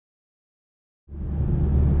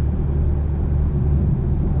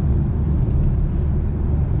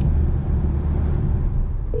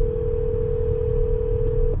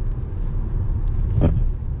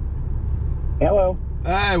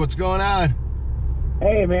Hi, what's going on?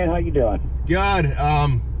 Hey man, how you doing? Good.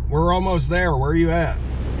 We're almost there. Where are you at?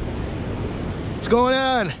 What's going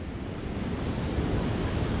on?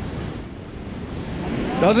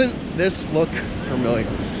 Doesn't this look familiar?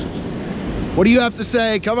 What do you have to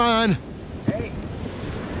say? Come on. Hey,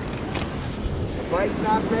 the bite's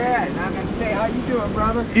not bad. And I'm gonna say, how you doing,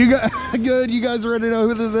 brother? You got good. You guys already know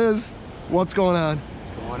who this is. What's going on?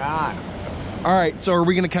 What's going on? All right. So are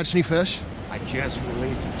we gonna catch any fish? I just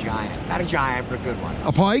released a giant. Not a giant, but a good one.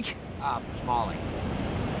 A pike? Smallie.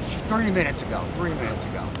 3 minutes ago. 3 minutes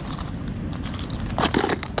ago.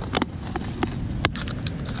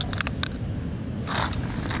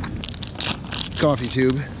 Coffee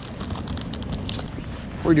tube.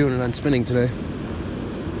 We're doing it on spinning today.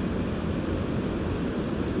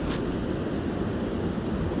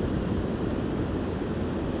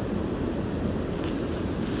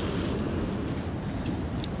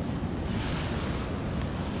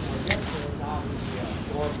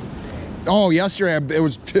 Oh, yesterday it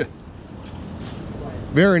was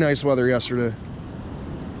very nice weather yesterday.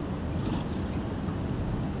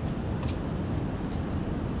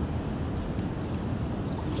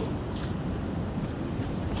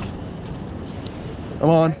 I'm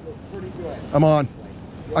on. I'm on.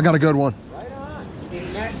 I got a good one. Right on.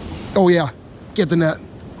 In net. Oh yeah, get the net.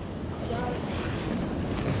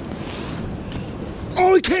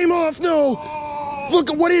 Oh, it came off. No. Oh.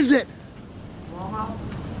 Look, what is it? Smallmouth?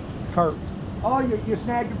 Carp. Oh, you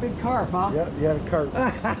snagged a big carp, huh? Yeah, you had a carp.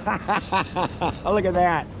 Oh, look at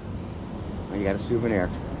that. Oh, you got a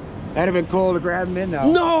souvenir. That'd have been cool to grab him in, though.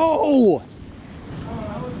 No. Oh,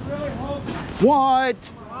 I was really hoping.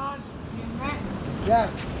 What? On in net.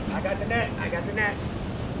 Yes. I got the net. I got the net.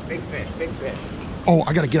 Big fish. Big fish. Oh,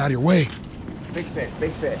 I gotta get out of your way. Big fish.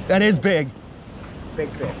 Big fish. That is big. Big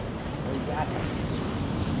fish. Oh, you got him.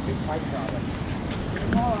 Big pike probably.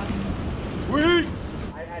 Come on. Wait.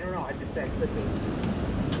 I don't know. I just said quickly.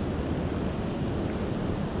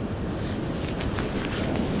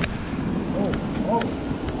 Oh.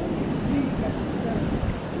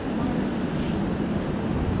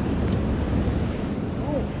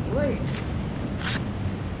 Oh, great.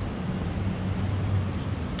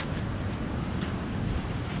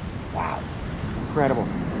 Wow. Incredible.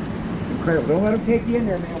 Incredible. Don't let them take you in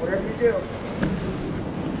there, man. Whatever you do.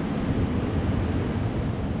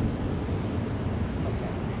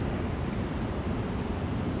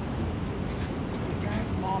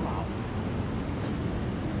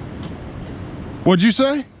 What'd you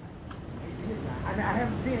say? I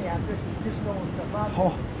haven't seen it. I'm just throwing stuff out.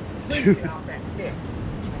 Oh, Please dude. get off that stick.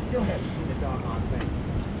 I still haven't seen the doggone thing.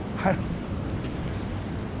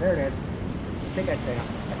 There it is. I think I said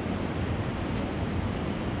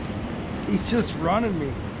it. He's just running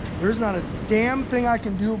me. There's not a damn thing I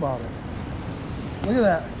can do about it. Look at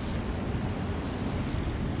that.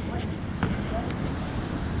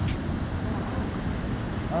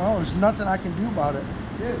 Oh, there's nothing I can do about it.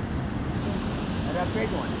 Dude. And that big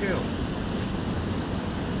one, too.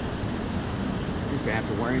 You're going to have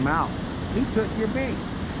to wear him out. He took your bait.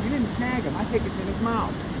 You didn't snag him. I think it's in his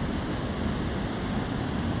mouth.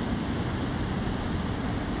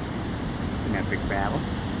 Isn't that big battle?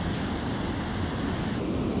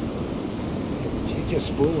 She's just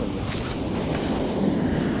spooling you.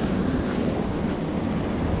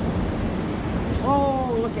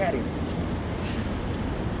 Oh, look at him.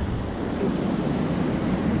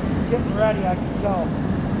 Getting ready, I can go.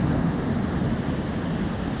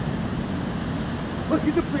 Look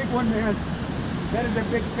at the big one, man. That is a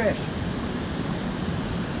big fish.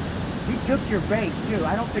 He took your bait, too.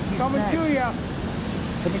 I don't think he's Coming snagged. to ya.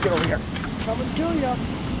 Let me get over here. Coming to ya.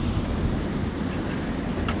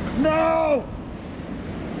 No!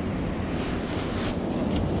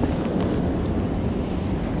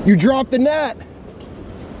 You dropped the net.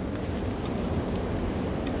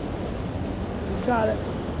 Got it.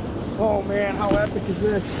 Oh man, how epic is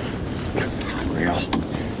this? Real.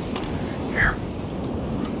 Here.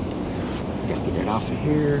 Just get it off of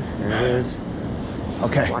here. There it is.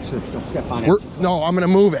 Okay. Watch this. Don't step on it. No, I'm gonna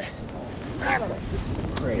move it. This is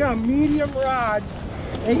great. I got a medium rod,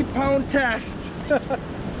 8-pound test.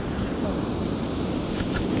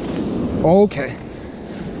 Okay.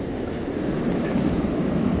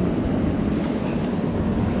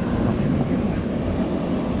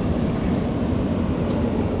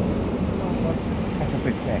 That's a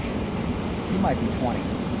big fish. He might be 20.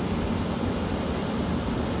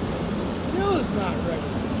 Still is not ready.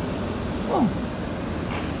 Oh,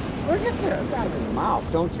 Look at you this. got him in the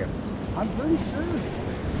mouth, don't you? I'm pretty sure.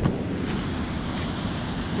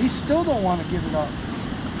 He still don't want to give it up.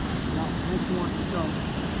 No, he wants to go.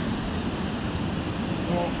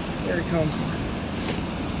 Oh, there he comes.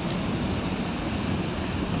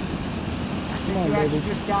 Come on, baby.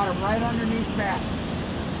 Just got him right underneath that.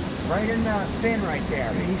 Right in the fin right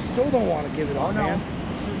there. He still don't want to give it up, man.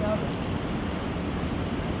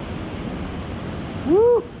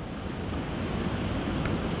 Woo!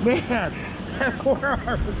 Man, that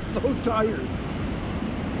forearm is so tired.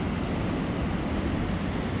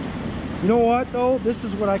 You know what, though? This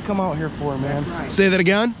is what I come out here for, man. Right. Say that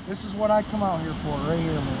again. This is what I come out here for, right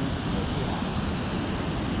here, man.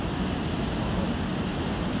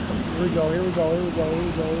 Here we go, here we go, here we go, here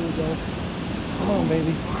we go, here we go. Come on,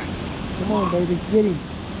 baby. Come on, baby. Get him.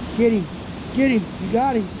 Get him. Get him. You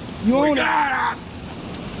got him. You own it.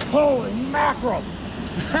 Holy mackerel.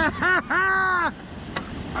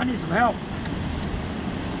 I need some help.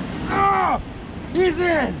 Oh, he's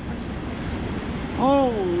in.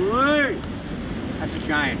 Holy! That's a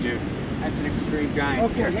giant, dude. That's an extreme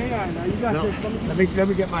giant. Okay, hang on. Now you got this. Let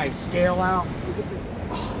me get my scale out.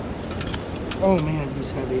 Oh man,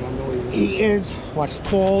 he's heavy. I know he is. He is. Watch the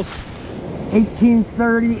poles.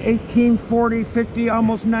 1830, 1840, 50,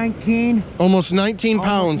 almost 19. Almost 19 Almost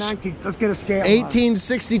pounds. 19. Let's get a scale.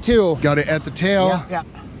 1862. Got it at the tail. Yeah.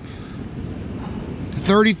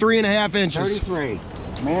 33 and a half inches. 33.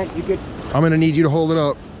 Man, you get. I'm gonna need you to hold it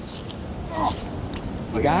up.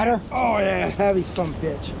 You got her? Oh yeah, heavy some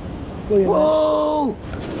bitch. Look at Whoa!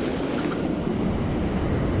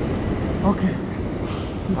 that. Okay.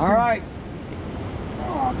 All right.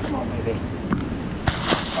 Oh, come on, baby.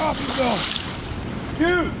 Off you go.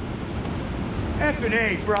 Dude!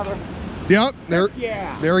 F&A, brother. Yep, there,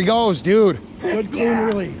 Yeah. there he goes, dude. Good clean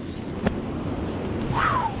release.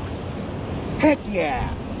 Heck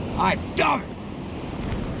yeah. I done it.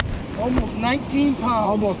 Almost 19 pounds.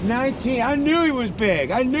 Almost 19. I knew he was big.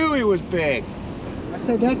 I knew he was big. I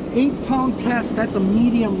said that's 8 pound test. That's a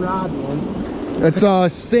medium rod one. It's a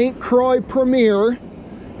St. Croix Premier.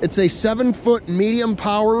 It's a 7-foot medium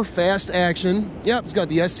power fast action. Yep, it's got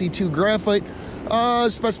the SC2 graphite.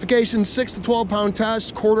 Specifications 6 to 12 pound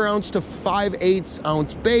test, 1/4 ounce to 5/8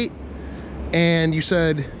 ounce bait. And you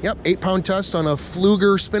said, yep, 8 pound test on a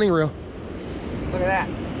Fluger spinning reel. Look at that.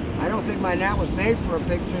 I don't think my net was made for a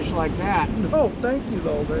big fish like that. No, thank you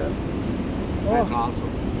though, man. That's awesome.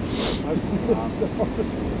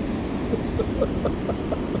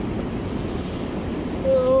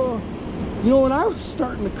 Oh. You know, when I was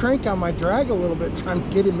starting to crank on my drag a little bit, trying to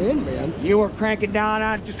get him in, man. You were cranking down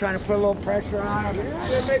on it, just trying to put a little pressure on it.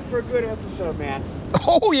 It'd make for a good episode, man.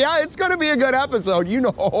 Oh yeah, it's gonna be a good episode, you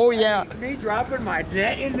know. Oh yeah. Me dropping my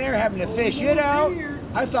net in there, having to fish it out.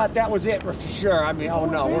 I thought that was it for sure. I mean, oh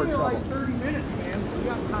no, we're in trouble. Like 30 minutes, man. We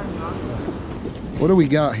got time now. What do we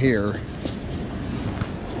got here?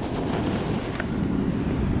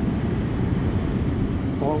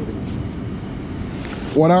 Golden.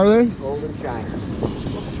 What are they? Golden shiners.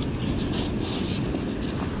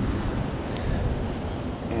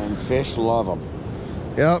 And fish love them.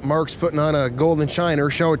 Yep, Mark's putting on a golden shiner.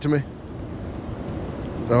 Show it to me.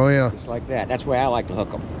 Oh yeah. Just like that. That's the way I like to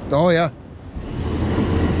hook them. Oh yeah.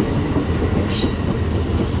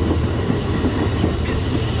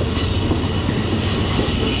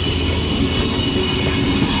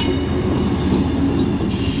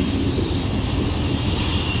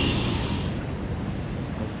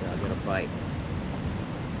 I'll get a bite.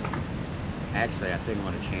 Actually, I think I'm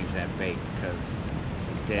going to change that bait because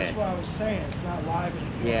it's dead. That's what I was saying. It's not live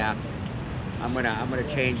anymore. Yeah, I'm gonna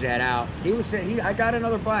change that out. He was saying I got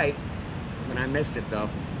another bite, and I missed it though.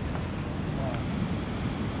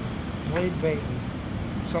 Blade baiting.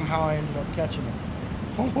 Somehow I ended up catching it.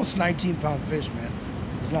 Almost 19 pound fish, man.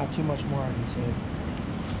 There's not too much more I can say.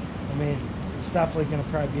 I mean, it's definitely gonna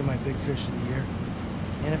probably be my big fish of the year.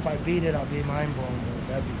 And if I beat it, I'll be mind blown. But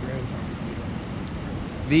that'd be great if I could beat it.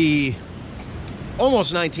 The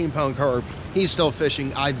almost 19 pound carp, he's still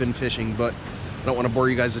fishing. I've been fishing, but I don't want to bore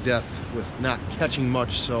you guys to death with not catching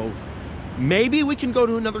much. So maybe we can go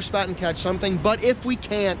to another spot and catch something. But if we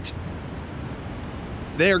can't,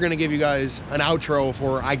 they are going to give you guys an outro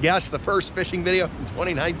for, I guess, the first fishing video in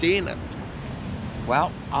 2019.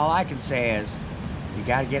 Well, all I can say is you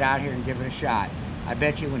got to get out here and give it a shot. I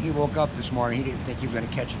bet you when he woke up this morning, he didn't think he was going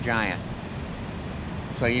to catch a giant.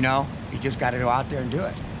 So, you know, you just got to go out there and do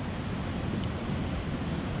it.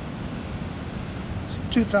 It's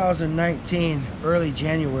 2019, early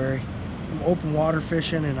January. I'm open water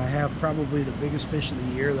fishing, and I have probably the biggest fish of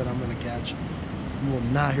the year that I'm going to catch. You will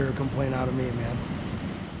not hear a complaint out of me, man.